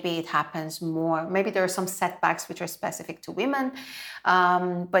maybe it happens more. Maybe there are some setbacks which are specific to women,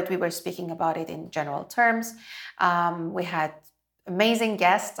 but we were speaking about it in general terms. We had amazing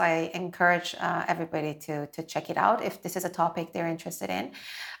guests. I encourage everybody to check it out if this is a topic they're interested in.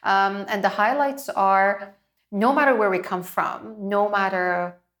 And the highlights are, no matter where we come from, no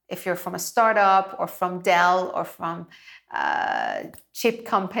matter if you're from a startup or from Dell or from chip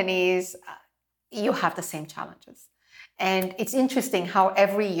companies, you have the same challenges. And it's interesting how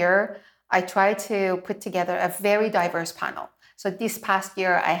every year I try to put together a very diverse panel. So this past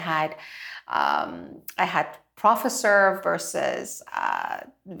year I had professor versus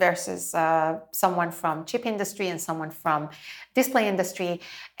someone from chip industry and someone from display industry,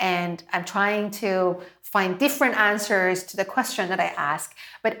 and I'm trying to find different answers to the question that I ask.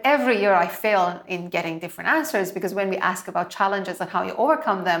 But every year I fail in getting different answers, because when we ask about challenges and how you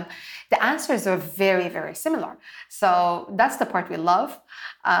overcome them, the answers are very, very similar. So that's the part we love.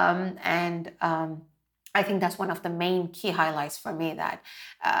 I think that's one of the main key highlights for me, that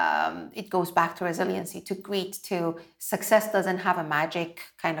it goes back to resiliency, to grit, to success doesn't have a magic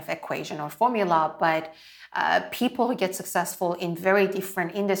kind of equation or formula, but people who get successful in very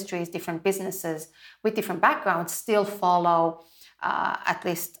different industries, different businesses with different backgrounds still follow at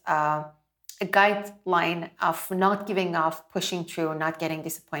least a guideline of not giving up, pushing through, not getting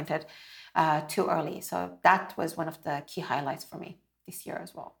disappointed too early. So that was one of the key highlights for me this year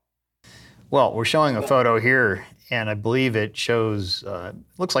as well. Well, we're showing a photo here, and I believe it shows,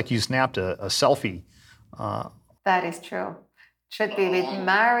 looks like you snapped a selfie. That is true. Should be with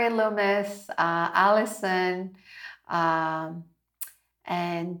Mary Loomis, Allison, and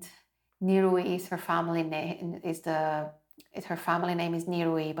Nirui is her family name. Her family name is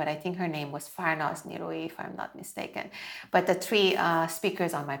Nirui, but I think her name was Farnaz Nirui, if I'm not mistaken. But the three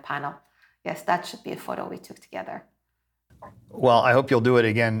speakers on my panel, yes, that should be a photo we took together. Well, I hope you'll do it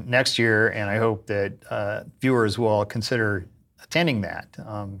again next year, and I hope that viewers will consider attending that.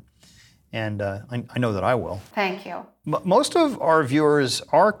 I know that I will. Thank you. Most of our viewers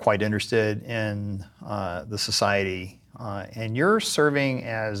are quite interested in the society, and you're serving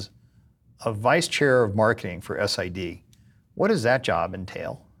as a vice chair of marketing for SID. What does that job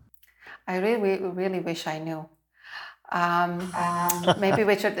entail? I really wish I knew. Maybe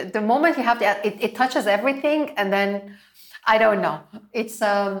the moment you have it touches everything, and then I don't know. It's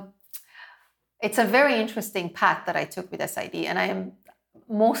a very interesting path that I took with SID, and I am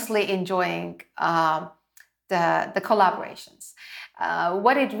mostly enjoying the collaborations.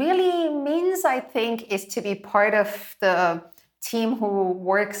 What it really means, I think, is to be part of the team who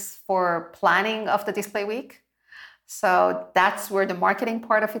works for planning of the Display Week. So that's where the marketing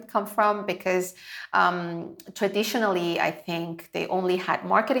part of it comes from, because traditionally, I think they only had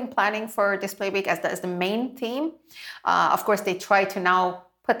marketing planning for Display Week as the main theme. Of course, they try to now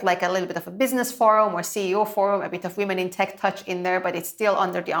put like a little bit of a business forum or CEO forum, a bit of women in tech touch in there, but it's still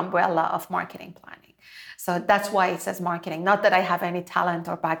under the umbrella of marketing planning. So that's why it says marketing. Not that I have any talent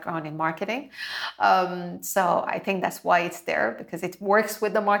or background in marketing. So I think that's why it's there, because it works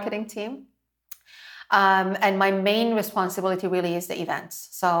with the marketing team. And my main responsibility really is the events.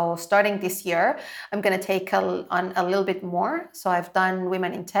 So starting this year, I'm going to take on a little bit more. So I've done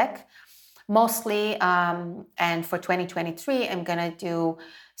Women in Tech mostly. And for 2023, I'm going to do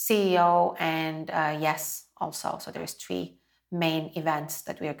CEO and Yes also. So there's 3 main events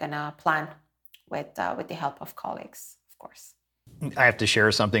that we are going to plan with the help of colleagues, of course. I have to share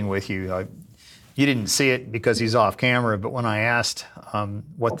something with you. You didn't see it because he's off camera, but when I asked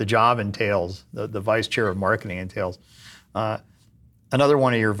what the job entails, the vice chair of marketing entails, another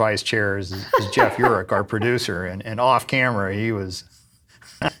one of your vice chairs is Jeff Urich, our producer, and off camera he was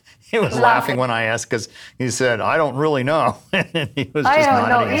laughing when I asked, because he said, "I don't really know." And he was just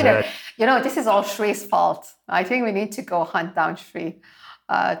nodding his head. You know, this is all Shree's fault. I think we need to go hunt down Shree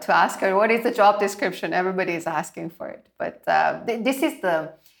to ask her, what is the job description? Everybody is asking for it. But this is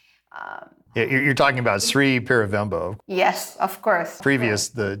the... You're talking about Sri Piravembo. Yes, of course. Previous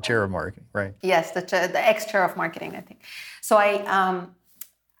the chair of marketing, right? Yes, the ex-chair of marketing, I think. So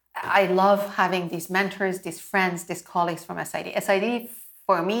I love having these mentors, these friends, these colleagues from SID. SID,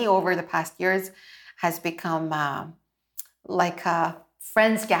 for me, over the past years, has become like a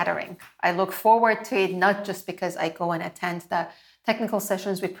friends gathering. I look forward to it, not just because I go and attend the technical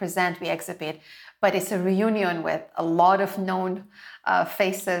sessions, we present, we exhibit, but it's a reunion with a lot of known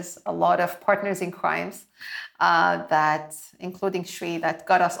faces, a lot of partners in crimes, that, including Shri, that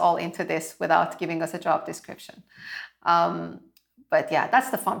got us all into this without giving us a job description. But yeah, that's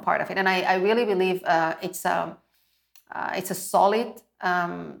the fun part of it. And I really believe it's a solid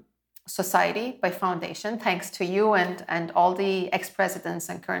society by foundation, thanks to you and all the ex-presidents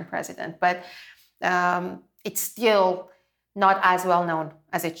and current president. But it's still not as well known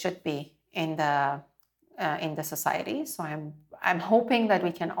as it should be in the society. So I'm hoping that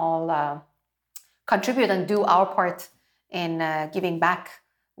we can all contribute and do our part in giving back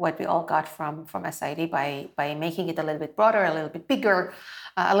what we all got from SID by making it a little bit broader, a little bit bigger,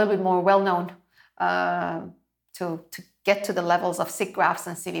 a little bit more well known, to get to the levels of SIGGRAPHs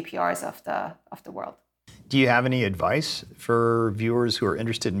and CVPRs of the world. Do you have any advice for viewers who are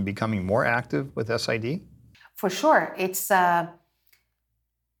interested in becoming more active with SID? For sure. It's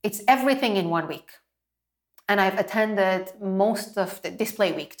everything in 1 week. And I've attended most of the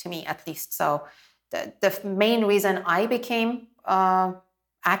display week, to me at least. So the main reason I became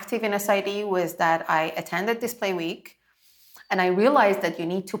active in SID was that I attended display week, and I realized that you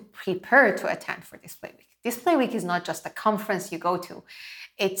need to prepare to attend for display week. Display week is not just a conference you go to.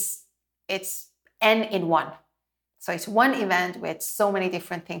 It's N in one. So it's one event with so many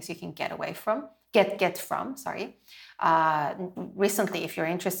different things you can get from. Recently, if you're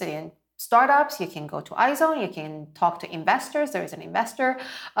interested in startups, you can go to iZone, you can talk to investors. There is an investor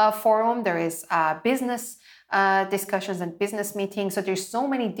forum. There is business discussions and business meetings. So there's so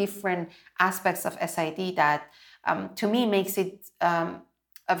many different aspects of SID that, to me, makes it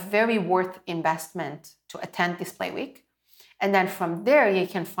a very worth investment to attend Display Week. And then from there, you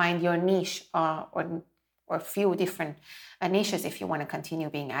can find your niche or a few different niches if you want to continue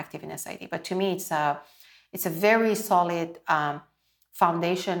being active in SID. But to me, it's a very solid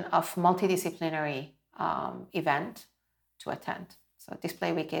foundation of multidisciplinary event to attend. So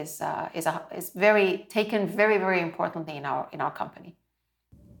Display Week is very taken very, very importantly in our company.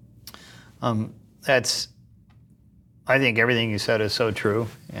 I think everything you said is so true,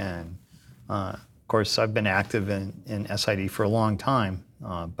 and of course I've been active in SID for a long time,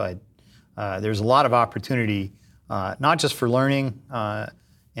 but there's a lot of opportunity, not just for learning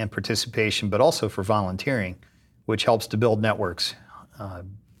and participation, but also for volunteering, which helps to build networks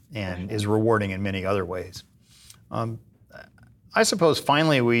and is rewarding in many other ways. I suppose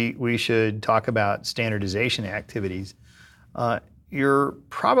finally we should talk about standardization activities. You're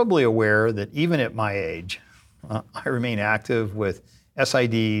probably aware that even at my age, I remain active with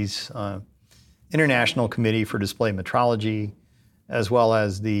SID's International Committee for Display Metrology, as well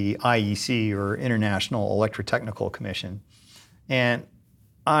as the IEC, or International Electrotechnical Commission. And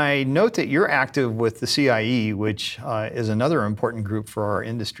I note that you're active with the CIE, which is another important group for our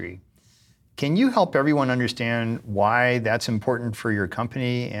industry. Can you help everyone understand why that's important for your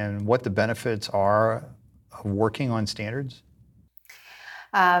company and what the benefits are of working on standards?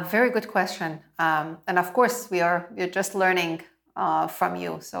 Very good question. And of course, we're just learning from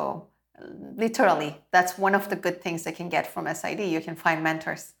you. So literally, that's one of the good things they can get from SID. You can find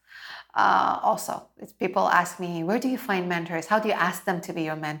mentors. Also, people ask me, where do you find mentors? How do you ask them to be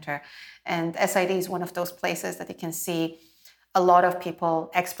your mentor? And SID is one of those places that you can see a lot of people,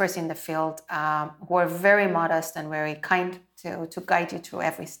 experts in the field, who are very modest and very kind to guide you through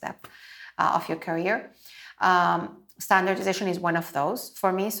every step of your career. Standardization is one of those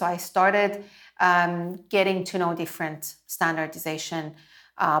for me. So I started getting to know different standardization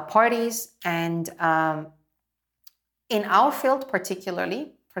parties. And in our field,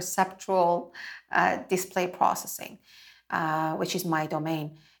 particularly, perceptual display processing, which is my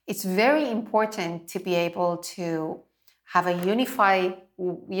domain, it's very important to be able to have a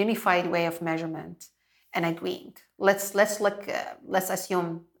unified way of measurement and agreeing. Let's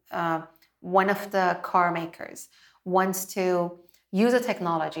assume one of the car makers wants to use a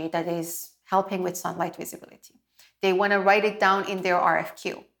technology that is helping with sunlight visibility. They want to write it down in their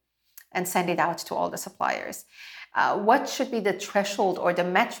RFQ and send it out to all the suppliers. What should be the threshold or the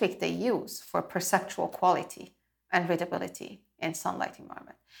metric they use for perceptual quality and readability in sunlight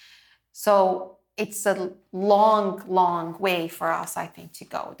environment? So it's a long way for us, I think, to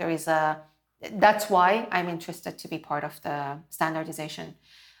go. That's why I'm interested to be part of the standardization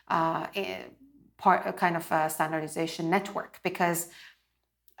standardization network, because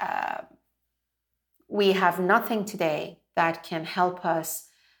we have nothing today that can help us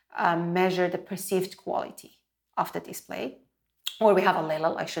measure the perceived quality of the display. Or we have a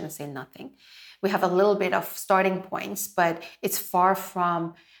little, I shouldn't say nothing. We have a little bit of starting points, but it's far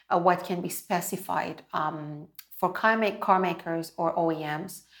from what can be specified for car makers or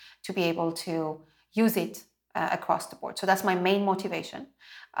OEMs to be able to use it across the board. So that's my main motivation.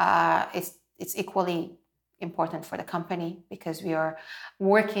 It's equally important for the company because we are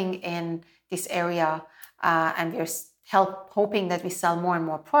working in this area and we're hoping that we sell more and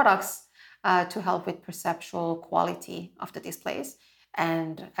more products to help with perceptual quality of the displays.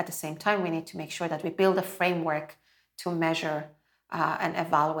 And at the same time, we need to make sure that we build a framework to measure and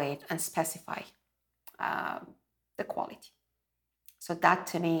evaluate and specify the quality. So that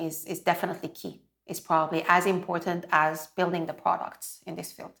to me is definitely key. It's probably as important as building the products in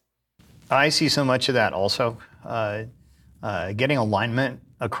this field. I see so much of that also. Getting alignment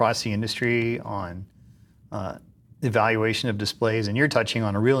across the industry on evaluation of displays, and you're touching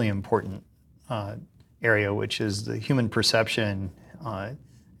on a really important area, which is the human perception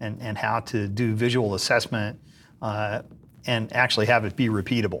and how to do visual assessment and actually have it be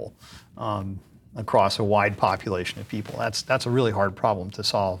repeatable across a wide population of people. That's a really hard problem to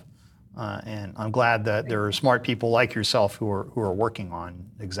solve. And I'm glad that there are smart people like yourself who are working on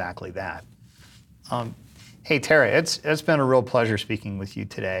exactly that. Hey, Tara, it's been a real pleasure speaking with you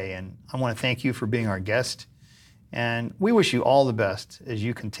today, and I want to thank you for being our guest. And we wish you all the best as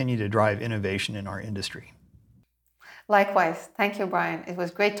you continue to drive innovation in our industry. Likewise. Thank you, Brian. It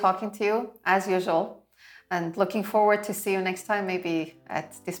was great talking to you, as usual, and looking forward to see you next time, maybe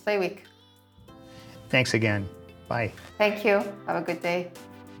at Display Week. Thanks again. Bye. Thank you. Have a good day.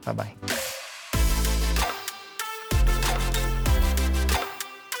 Bye-bye.